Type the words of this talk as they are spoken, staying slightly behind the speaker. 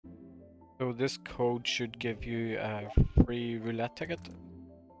So this code should give you a free roulette ticket.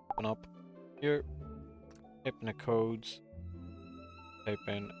 Open up here, type in the codes, type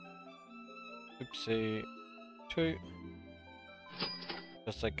in oopsie 2,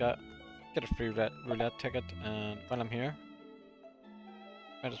 just like that. Get a free roulette ticket, and while I'm here,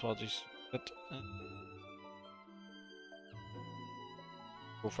 might as well just it.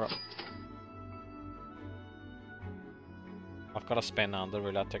 Go for it. I've got a spin on the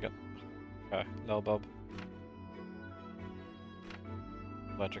roulette ticket. Okay, little bub.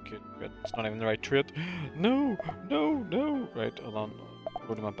 Electrocute. Good. It's not even the right trait. No! No! No! Right, hold on.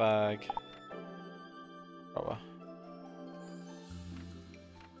 Go to my bag. Oh,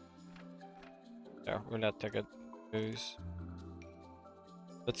 there, roulette ticket. Use.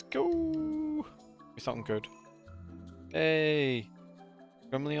 Let's go! Be something good. Hey!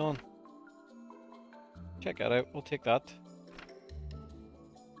 Grimly on. Check that out. We'll take that.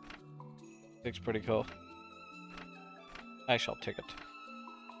 Looks pretty cool. I shall take it.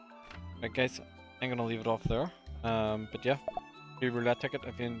 Right guys, I'm gonna leave it off there. But yeah, free roulette ticket.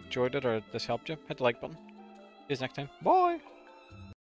 If you enjoyed it or this helped you, hit the like button. See you next time. Bye!